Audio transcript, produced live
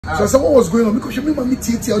So I said, what was going on? Because she remember me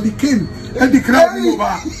TTL, they came and they crowd me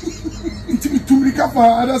over. To me for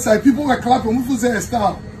other side, people were clapping. We say a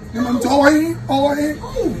star. Along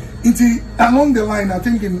the line, I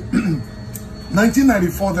think in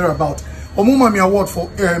 1994 thereabout, Omumami award for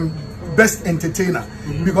best entertainer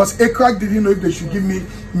because A-Crack didn't know if they should give me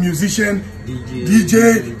musician,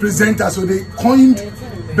 DJ, presenter, so they coined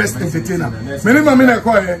best entertainer. Many mamina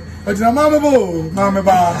call but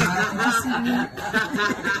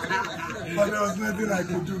but there was nothing I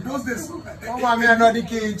could do. Those days, Mommy, I'm not the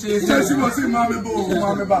king. She was saying,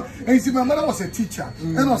 Mamma, and you see, my mother was a teacher,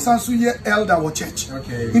 and was Sansu year elder or church.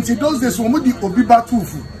 Okay. In those days, when we Obiba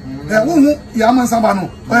Tufu, Yaman Sabano,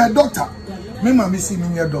 a doctor. Me mama see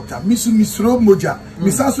me a doctor. Misro moja.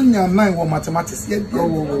 Misansu nya 9 or mathematics.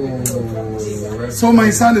 So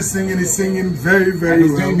my son is singing very, very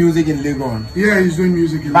he's well. doing music in Legon. Yeah, he's doing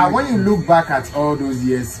music in But when you look back at all those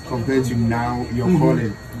years compared to now, your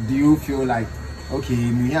calling, do you feel like, okay,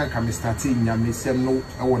 me can starting me no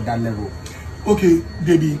at that level? Okay,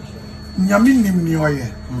 baby. Nyami nimnioye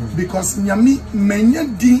because nyami menye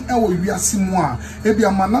din ewo wiase mu a ebi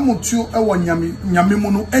amana motio ewo nyami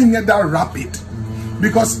mu no enye that rapid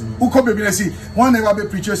because uko baby na see one never be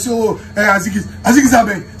preacher so Azigiza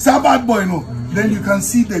be say bad boy no then you can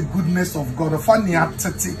see the goodness of God.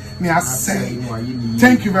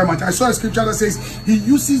 Thank you very much. I saw a scripture that says he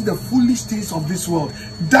uses the foolish things of this world.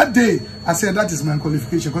 That day I said that is my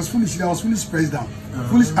qualification because foolish, I was foolish praised down.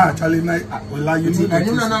 Foolish actually was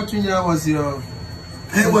your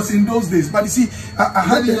it was in those days, but you see, I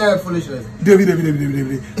had foolishness. David.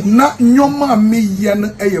 Not nyoma me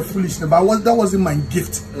yen foolishness, but that wasn't my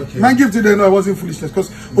gift. Okay. My gift today, no, I wasn't foolishness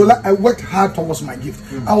because I worked hard towards my gift.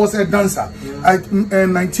 I was a dancer.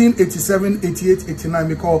 In 1987, 88, 89,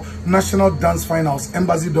 we call National Dance Finals,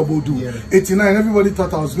 Embassy Double Do. 89, everybody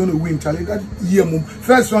thought I was going to win. Charlie, that year,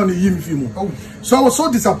 first round, the year, so I was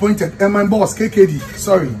so disappointed. And my boss, KKD,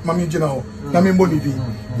 sorry, Mami General, Nami Bonidi.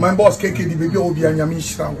 My boss, KKD, baby, Obi and Yami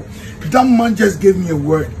Shrawo. That man just gave me a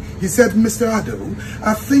word. He said, Mr. Ado,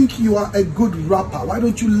 I think you are a good rapper. Why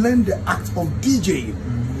don't you learn the act of DJing?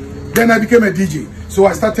 Then I became a DJ. So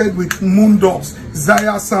I started with Moondogs,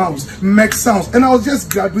 Zaya Sounds, Meg Sounds, and I was just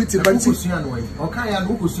graduated. But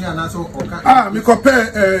me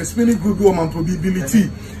compare spinning good woman to Obibinii,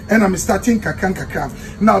 and I'm starting kakan.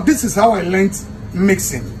 Now this is how I learned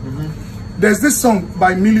mixing. There's this song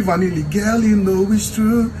by Milli Vanilli, Girl, you know it's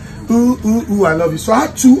true. Ooh, ooh, ooh, I love you. So I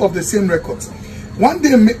had 2 of the same records. One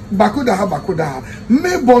day, Bakodaha,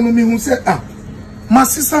 me born me who said, my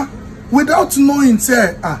sister, without knowing,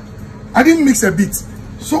 said, I didn't mix a beat.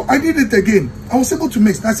 So I did it again. I was able to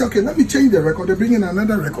mix. I said, okay, let me change the record. They bring in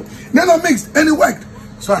another record. Then I mixed, and it worked.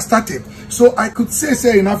 So I started. So I could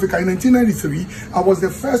say in Africa, in 1993, I was the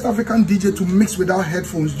first African DJ to mix without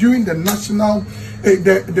headphones during the national,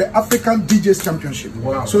 the African DJs Championship.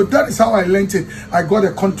 Wow. So that is how I learned it. I got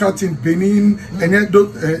a contract in Benin, and then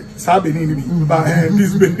this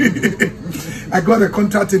Benin. I got a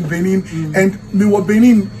contract in Benin, and me were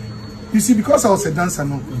Benin. You see, because I was a dancer,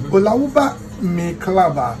 no. Olauba me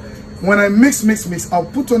clubber. When I mix, I'll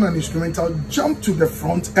put on an instrumental, jump to the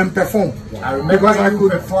front, and perform. I remember because I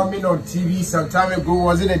could performing on TV some time ago.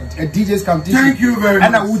 Was it a DJ's competition? Thank you very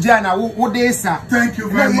much. And Thank you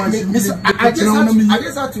very much. I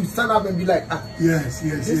just had to stand up and be like, yes.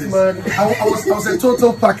 Man. I was a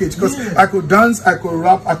total package because I could dance, I could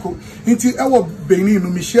rap, I could. Until I was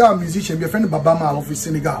Benin, me share a musician, be a friend of Babama of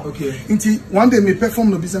Senegal. Okay. Until one day me perform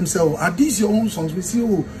no business themselves. Are these your own songs? We see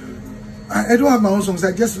I don't have my own songs.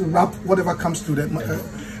 I just rap whatever comes to them.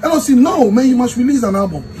 And I say, no, man, you must release an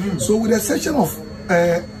album. So with a section of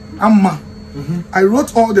Amma, I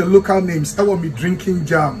wrote all the local names. I want me drinking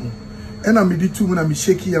jam. And I'm me too when I'm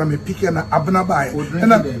shaky and I'm picky and I'm abnabai.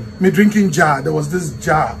 And I'm me drinking jar. There was this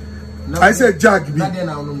jar. I said jar.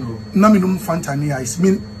 Naminum Fantani ice.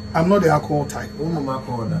 Mean I'm not the alcohol type.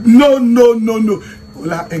 No.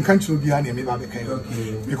 And can't you be an enemy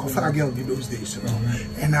because a girl did those days, you know.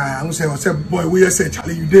 And I said, boy, we said,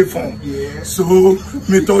 Charlie, you did form. So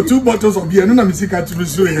me took 2 bottles of beer, and I'm sick at the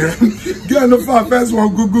show here. Get no far first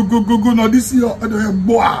one, go. No, this year,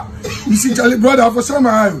 boy. You see, Charlie, brother, for some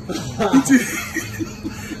time.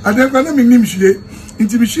 And then when I'm in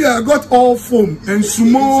Nimshi, I got all foam and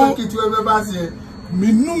sumo.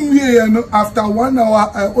 After 1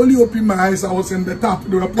 hour, I only opened my eyes. I was in the tap.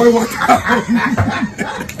 They were pouring water.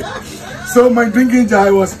 So my drinking jar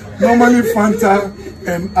was normally Fanta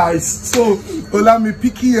and ice. So, Ola me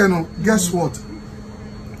picky, guess what?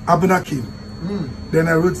 Abuna came. Then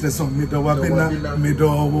I wrote the song Midowabina,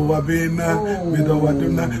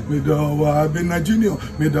 Midowabina Junior,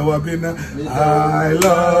 Midowabina. I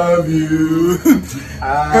love you.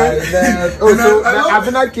 I love. Oh, so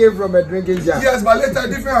Abina came from a drinking jar. Yes, but later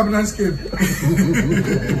different Abina's came.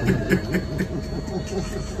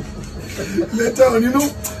 Later on, you know,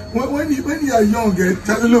 when you are young,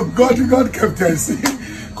 look, God kept us.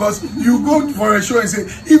 Because you go for a show and say,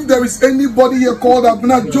 if there is anybody here called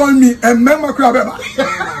Abina, join me and Mema Crab.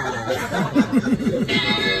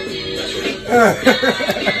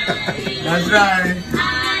 That's right.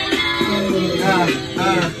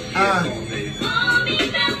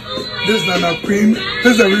 This is Nana Queen.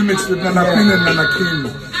 This is a remix with Nana Queen and Nana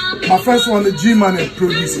King. My first one, the G-Man and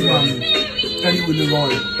producing man. And you will be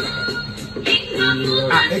Roy.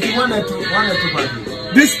 If you wanted to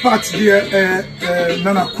this part there,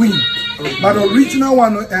 Nana Queen. But the original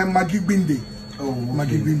one, Maggie Binde. Oh,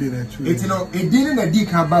 Maggie Binde there too. It's it didn't a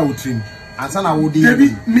dick about him. As an award,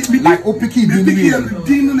 like Opiki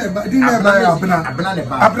didn't.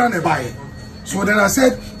 So then I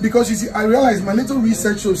said, because you see, I realized my little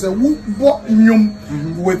research shows that who bought nyum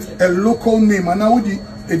with a local name, and now the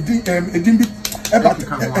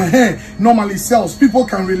normally sells. People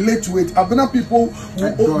can relate to it. Abina people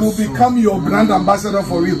will become your brand ambassador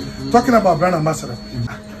for real. Talking about brand ambassador.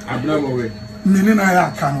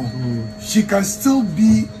 She can still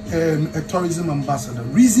be a tourism ambassador.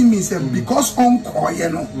 Reason means because you're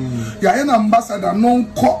an ambassador,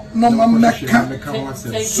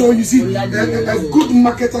 so you see, a good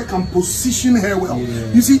marketer can position her well.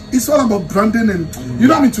 You see, it's all about branding, and you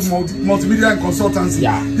don't need to multimedia and consultancy.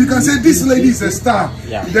 You can say this lady is a star.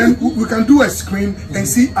 Then we can do a screen and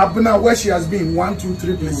see Abina where she has been 1, 2,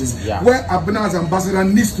 3 places. Where Abina as ambassador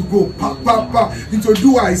needs to go. Into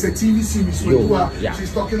Dua is a TV series.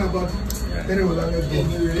 She's talking about. Anyway, let's go.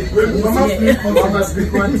 Mama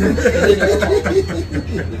speak one thing.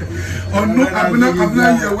 Oh no,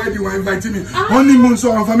 Abina, where do you invite me? Honeymoon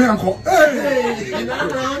song for me, uncle. Hey,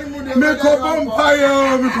 make up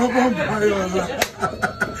empire.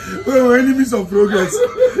 We're enemies of progress.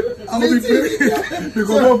 I'll be praying. Make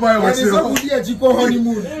up empire was here.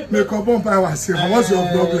 Make up empire was here. What's your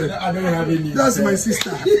problem? I don't have any. That's my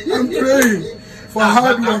sister. I'm praying. For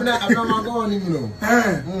hard work.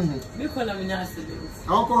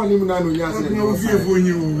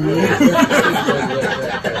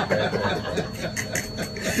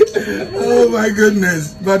 Oh my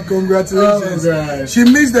goodness, but congratulations. She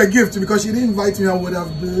missed the gift because she didn't invite me. I would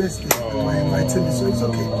have blessed it by inviting me, so it's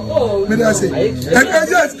okay. May I say? And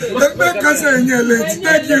yes, the man can say you're late.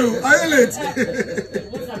 Thank you.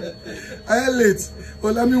 I am late.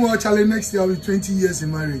 Well, let me watch Charlie next year. I'll be 20 years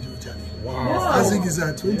in marriage with Charlie. Wow.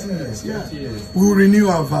 Azigiza, 20 years, We'll renew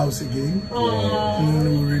our vows again.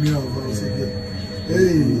 We'll renew our vows again.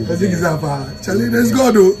 Hey, Azigiza, Charlie, let's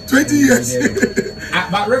go, though. 20 years.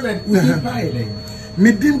 But Reverend, we didn't buy it.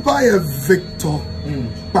 Me didn't buy a Victor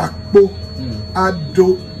Kwakwo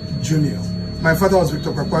Ado Jr. My father was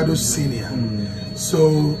Victor Kwakwo Ado Senior.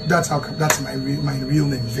 So that's my real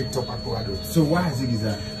name, Victor Kwakwo Ado. So why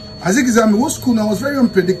Azigiza? Azigiza, I was school. I was very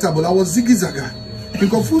unpredictable. I was Zigizaga. You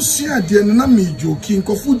see, I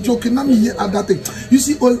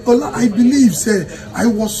believe, I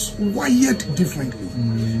was wired differently.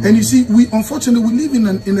 And you see, unfortunately, we live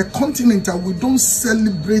in a continent that we don't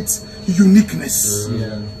celebrate uniqueness.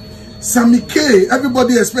 Sammykaymedia,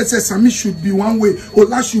 everybody expects Sammy should be one way,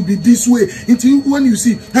 Ola should be this way. Until when you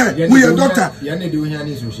see, hey, we are doctor.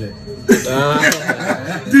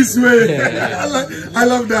 This way. I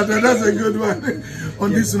love that. That's a good one.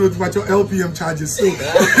 On this note, but your LPM charges. So,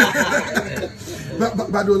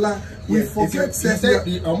 but Ola, we forget that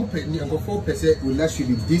should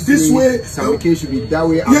be this way. Sammykaymedia should be that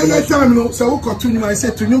way. So I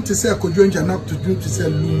said to you to say Kodjo not to do to say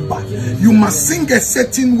Lumba. You must sing a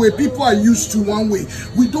certain way. People are used to one way.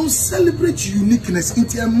 We don't celebrate uniqueness.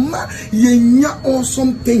 It's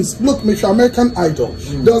awesome things. Look, Mr. American Idol.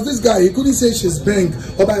 There was this guy. He couldn't say she's bang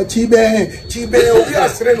or by Chibe.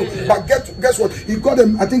 But guess what? He got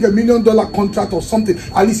I think $1 million contract or something.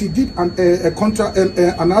 At least he did a contract,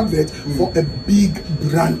 an advert for a big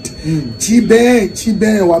brand.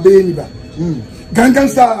 Gangnam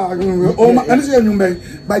Style,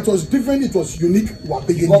 but it was different, it was unique.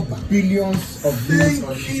 Billions of views.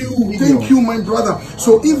 Thank you, my brother.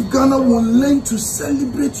 So if Ghana will learn to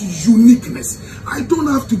celebrate uniqueness, I don't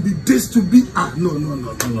have to be this to be no.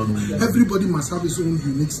 Everybody must have his own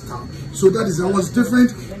unique style. So that is, I was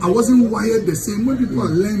different. I wasn't wired the same. When people are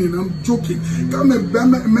learning, I'm joking.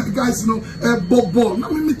 Guys, you know, Bob,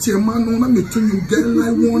 let me meet your man, let me tell you, girl,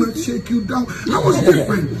 I wanna shake you down. I was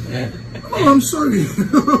different. Oh, I'm sorry.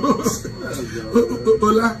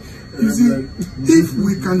 Ola, you see, if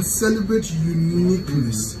we can celebrate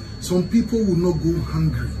uniqueness, some people will not go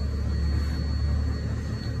hungry.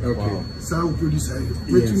 Okay. Wow. So I will produce it.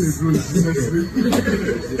 Yes.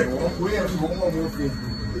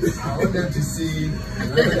 I want them to see in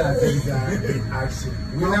action.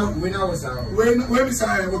 When I was out. When we say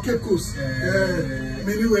Cape Coast.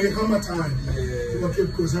 Anyway, Hammer time.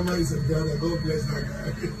 Cape Coast, Hammer is a brother. God bless that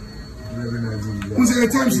guy.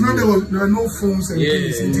 At times now there are no phones and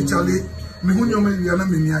things in the Charlie.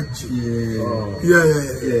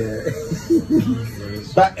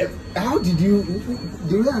 But how did you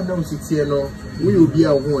announce it here? No, we will be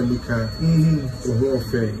a one liquor,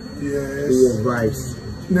 warfare, vibes.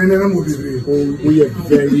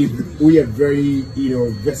 We are very,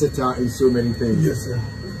 versatile in so many things. Yes, sir.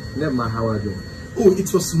 Never mind how I do. Oh,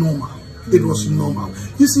 it was normal. It was normal.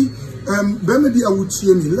 You see, let me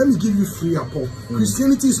give you free apple.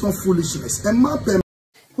 Christianity is not foolishness.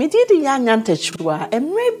 Me did the young antechua, and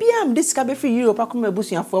maybe I'm discovered for Europe. I come a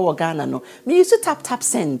bush and for Ghana. No, me used to tap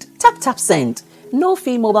send. No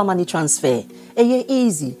fee mobile money transfer.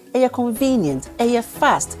 Easy, convenient,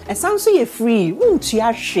 fast, and sounds so free. Won't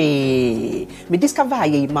you share? Me discover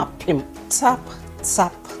ye map him. Tap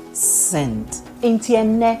send.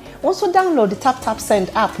 Intienne, also download the tap send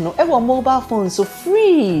app. No, ever mobile phone so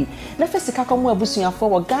free. Na first ka come a bush and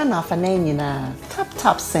for Ghana for na.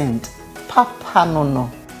 Tap send. Papa no.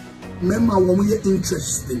 Remember when we are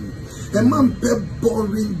interesting. A man be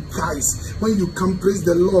boring guys. When you come praise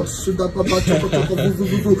the Lord,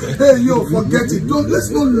 hey yo, forget it. Let's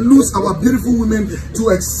not lose our beautiful women to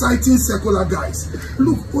exciting secular guys.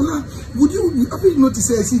 Look, Ola, have you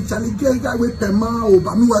noticed? I see Charlie girl guy with Pema or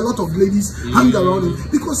Banu, a lot of ladies hang around him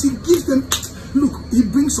because he gives them. Look, he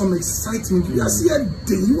brings some excitement. You see a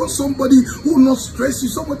day, you want somebody who will not stress you,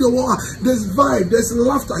 somebody who there's vibe, there's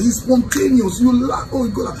laughter, he's spontaneous, you laugh, oh,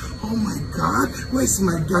 you go like, oh my God, where's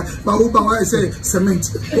my guy? But I say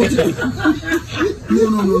cement. No.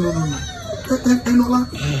 And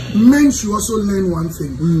men should also learn one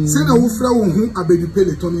thing. Say that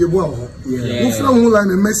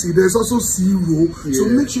there's also zero. So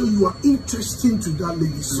make sure you are interesting to that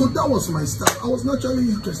lady. So that was my style. I was naturally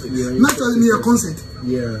interested. Naturally near a concert.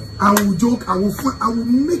 I will joke, I will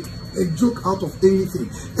make a joke out of anything.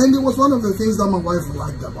 And it was one of the things that my wife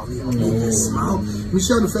liked about me. Smile.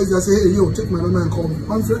 Michelle the first day I say, hey yo, take my number and call me.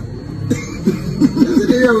 One friend.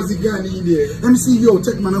 Let me see, yo,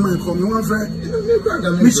 take my number and call me. One friend.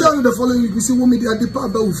 Michelle the following week, we see women at the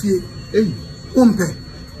park with you. Hey,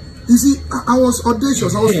 you see, I was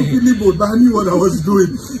audacious, I was stupidly bold, but I knew what I was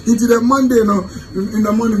doing. Into the Monday, in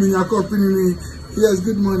the morning, in your company, yes,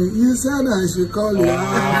 good morning. You said I should call you.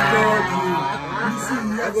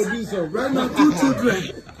 I will do so. Right now, two children,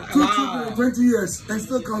 20 years, and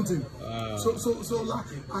still counting. So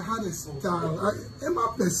I had a style. I'm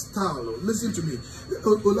up a style. Listen to me.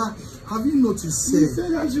 Ola, have you noticed? You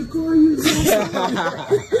said I should call you.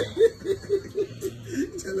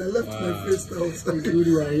 Till I left my face outside.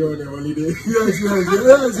 You're on a holiday.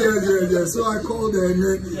 Yes. So I called her and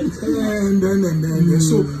then.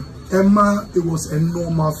 So Emma, it was a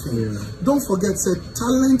normal thing. Don't forget,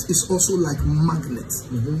 talent is also like magnet.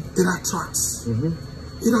 It attracts.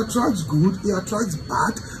 It attracts good, it attracts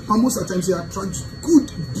bad, but most of the times it attracts good,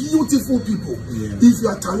 beautiful people. If you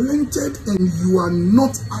are talented and you are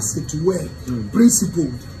not, as it were,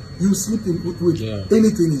 principled, you sleep in with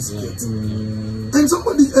anything is good. And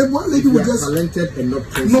somebody, one lady would just talented and not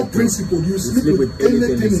principled. You sleep with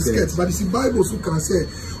anything is good. But you see, Bible also can say,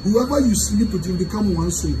 whoever you sleep with, you become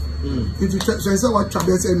one soul. If you try, so I say what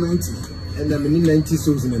Chabet said 90. And I'm in 90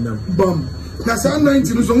 souls in a number. Bam. That's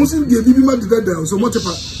 90. So once you give me my dead, so much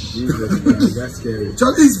about. That's scary.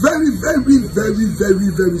 It's very, very, very,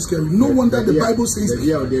 very, very scary. No wonder the Bible says.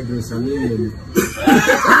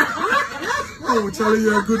 Oh, Charlie,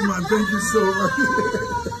 you're a good man. Thank you so much.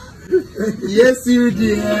 Yes, you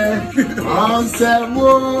dear.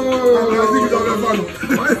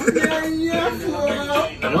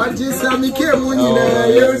 What is Sammykaymedia?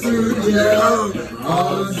 Yes, you dear.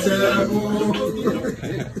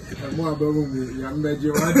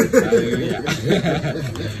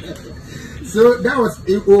 So that was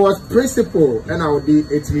it was principle, and I would be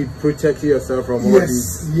it to protect yourself from all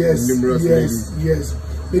these numerous ladies. Yes.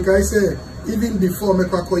 Like I said, even before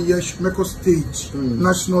Meko stage,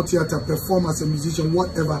 National Theatre, perform as a musician,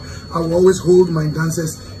 whatever, I will always hold my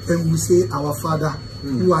dancers and we say, Our Father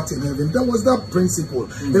who art in heaven. That was that principle.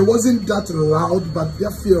 It wasn't that loud, but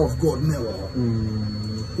their fear of God never.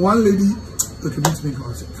 One lady, okay, meet me,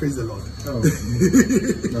 God, praise the Lord. Oh.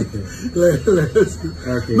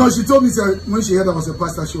 Okay. No, she told me that when she heard I was a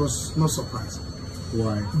pastor, she was not surprised.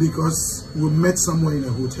 Why? Because we met somewhere in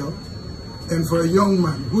a hotel. And for a young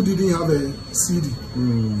man who didn't have a CD,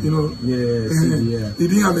 you know, CD, he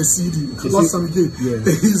didn't have a CD. Lost some kid.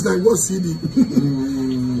 He's like, what CD?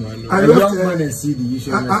 I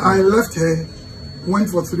left her, went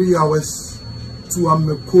for 3 hours to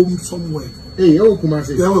Amekom somewhere. Hey,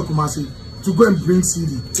 Kumasi. To go and bring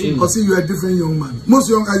CD. Because you are a different young man. Most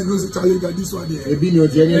young guys go to Charlie, like this one there.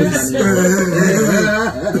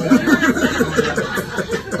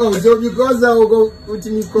 Oh, so because I will go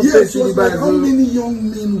yes, like how many young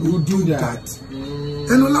men would do that?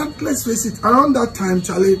 And let's face it, around that time,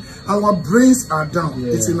 Charlie, our brains are down.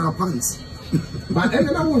 It's in our pants. But then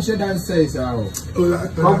I won't share that says,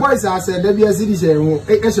 my boys are said, there be a city share.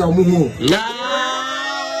 Ladies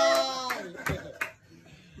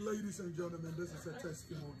and gentlemen, this is a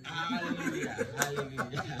testimony.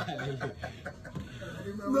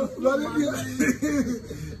 No,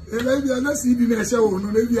 maybe I'm not seeing the show.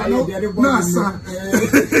 Maybe I know NASA.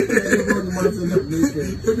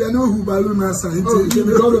 Maybe I know who balloon NASA.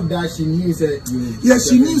 Because of that, she knew that. Yes,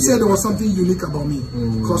 she knew that there was something unique about me.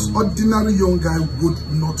 Because ordinary young guy would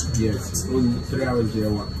not do that. 3 hours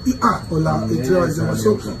there.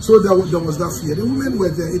 So there was that fear. The women were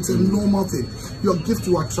there. It's a normal thing. Your gift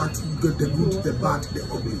to attract the good, the bad, the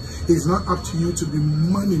ugly. It's not up to you to be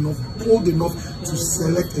man enough, bold enough to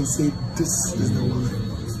select and say, this is the one.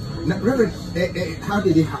 Now, Reverend, how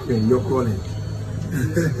did it happen, your calling?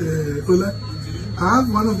 I have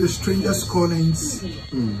one of the strangest callings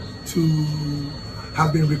to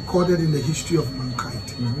have been recorded in the history of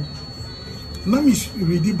mankind. Let me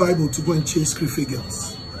read the Bible to go and chase creepy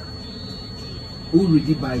girls. Who read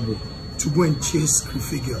the Bible? To go and chase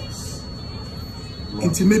creepy girls.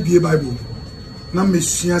 It may be a Bible. Now me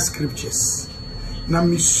share scriptures. Now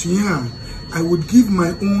me share. I would give my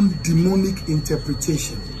own demonic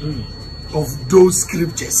interpretation of those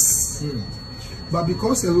scriptures. But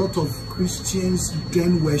because a lot of Christians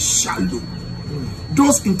then were shallow,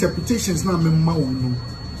 those interpretations now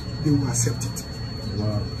they will accept it.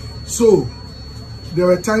 Wow. So there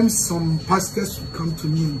were times some pastors would come to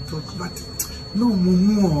me and talk, but no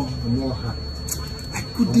more. I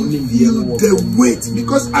couldn't feel the weight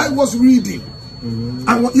because I was reading.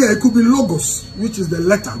 It could be logos, which is the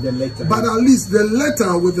letter. But at least the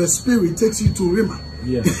letter with the spirit takes you to Rima.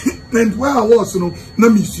 And where I was, no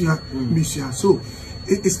mission. So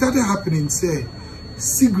it started happening. Say,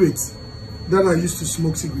 cigarettes that I used to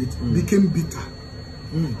smoke cigarettes became bitter.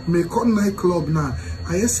 Me call nightclub now.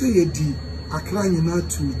 I say the Akra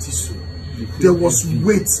to Tisu. There was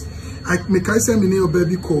weight. I make I say me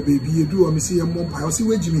baby call baby. You do. I see your mom. I see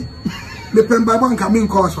where Jimmy. Me pen by one coming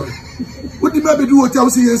call sorry. What did maybe do what I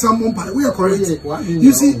see some mom? We are correct.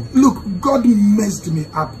 You see, look, God messed me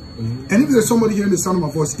up. And if there's somebody hearing the sound of my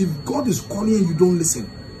voice, if God is calling and you don't listen,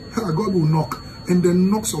 God will knock. And the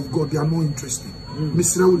knocks of God, they are not interesting.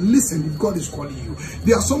 Mr. Listen, if God is calling you.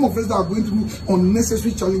 There are some of us that are going through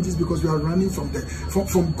unnecessary challenges because we are running from God.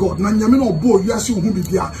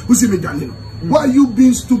 Why are you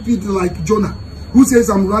being stupid like Jonah? Who says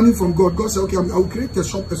I'm running from God? God said, okay, I will create a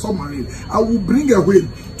submarine. I will bring a whale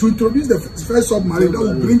to introduce the first submarine that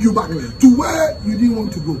will bring you back to where you didn't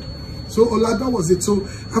want to go. So that was it. So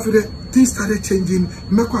after that, things started changing.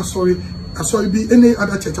 I saw it be any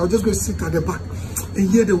other church. I'll just go sit at the back and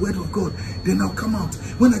hear the word of God. Then I'll come out.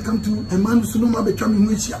 When I come to a man who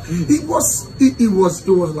it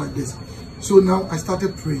was like this. So now I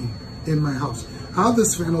started praying in my house. I have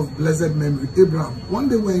this friend of blessed memory, Abraham. One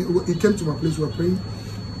day when he came to my place, we were praying.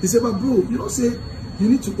 He said, but bro, you don't say you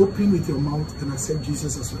need to open with your mouth and accept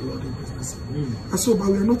Jesus as your Lord and Savior. I said, but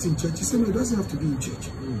we are not in church. He said, no, it doesn't have to be in church.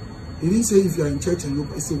 He didn't say if you are in church and you,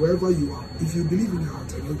 he said wherever you are, if you believe in your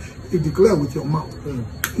heart and you declare with your mouth,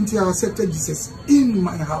 until I accepted Jesus in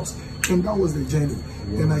my house. And that was the journey.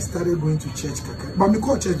 Then I started going to church. But me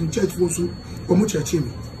call church in church also, church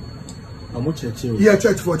me. Yeah,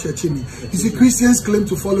 church for church. You see, Christians claim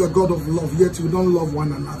to follow a God of love, yet we don't love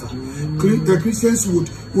one another. The Christians would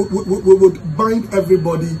bind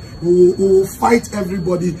everybody, will fight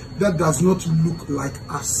everybody that does not look like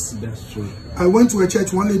us. That's true. I went to a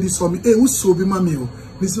church, one lady saw me, hey, who's Obibinii?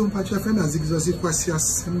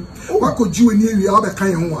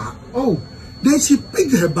 Oh, then she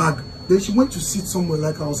picked her bag. Then she went to sit somewhere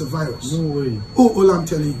like I was a virus. No way. Oh, all I'm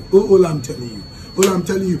telling you. All I'm telling you. All I'm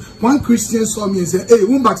telling you. One Christian saw me and said, hey,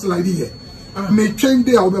 won't backslide here. May change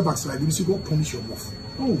there, I'll be backslide. You see, God promise your mouth.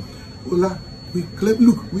 Oh, Ola,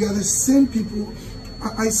 look, we are the same people.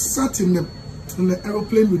 I sat in the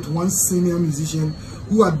aeroplane with one senior musician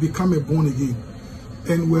who had become a born again.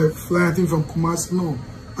 And we're flying, I think from Kumasi, no,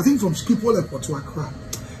 I think from Schiphol Airport to Accra.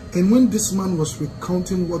 And when this man was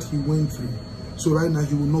recounting what he went through, so right now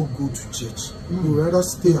he will not go to church. He will rather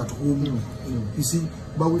stay at home. You see,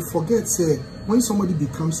 but we forget, say, when somebody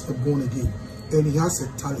becomes a born again and he has a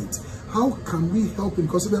talent, how can we help him?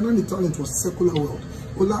 Because the only talent was secular world.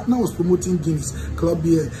 Now I was promoting Guinness, Club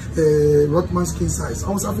Beer, Rockman's King Size.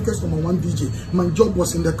 I was Africa's number one DJ. My job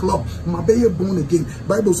was in the club. My baby born again.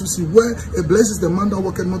 Bible says, where blesses the man that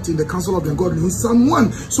worketh not in the council of the godly. In Psalm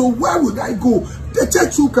 1. So where would I go? The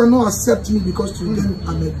church who cannot accept me because to them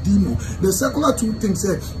I'm a demon. The secular two things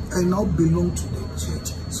say, I now belong to the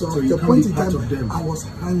church. So at the point in time, I was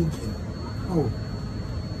hanging. Oh,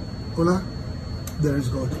 Ola, there is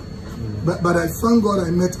God. But I thank God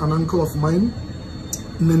I met an uncle of mine,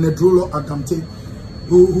 Nenedrolo Adamte,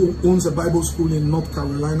 who owns a Bible school in North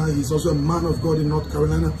Carolina. He's also a man of God in North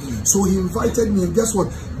Carolina. So he invited me, and guess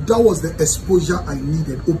what? That was the exposure I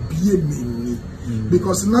needed. Obibinii.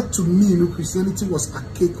 Because not to me, Christianity was a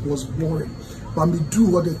cake, was boring. But me do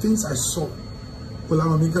what the things I saw.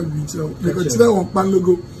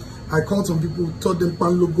 I called some people, taught them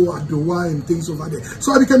pan logo, adowa, and things over there.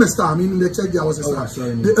 So I became a star. I mean, in the church there I was a star.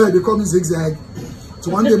 They called me Zigzag.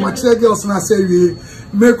 So one day my church girls and I said,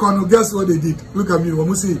 make one, guess what they did? Look at me,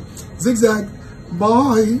 when say Zigzag,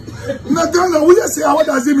 boy. Natana, we just say, what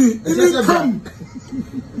does it mean? It means come.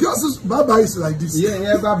 Girls, bye-bye is like this.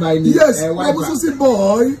 Yeah, bye-bye. Yes, I was also say,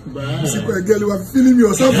 boy. See, girl, you are feeling me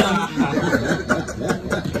or something.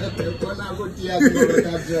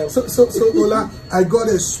 So Ola, I got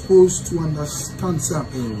exposed to understand, sir,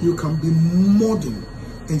 you can be modern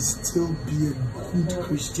and still be a good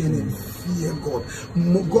Christian and fear God.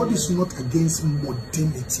 God is not against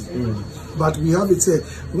modernity, but we have it say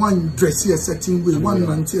one dress a certain way, one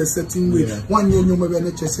man a certain way, one year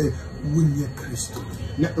you say we are Christian.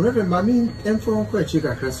 Reverend Mami,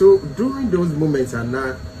 so during those moments are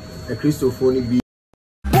not a Christophony be.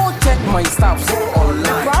 Go check my stuff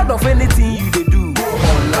online. Proud of anything you do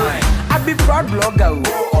online. I be proud blogger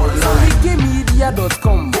online.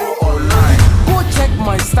 SammyKaymedia.com online. Go check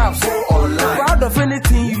my stuff online. Proud of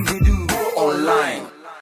anything you do online.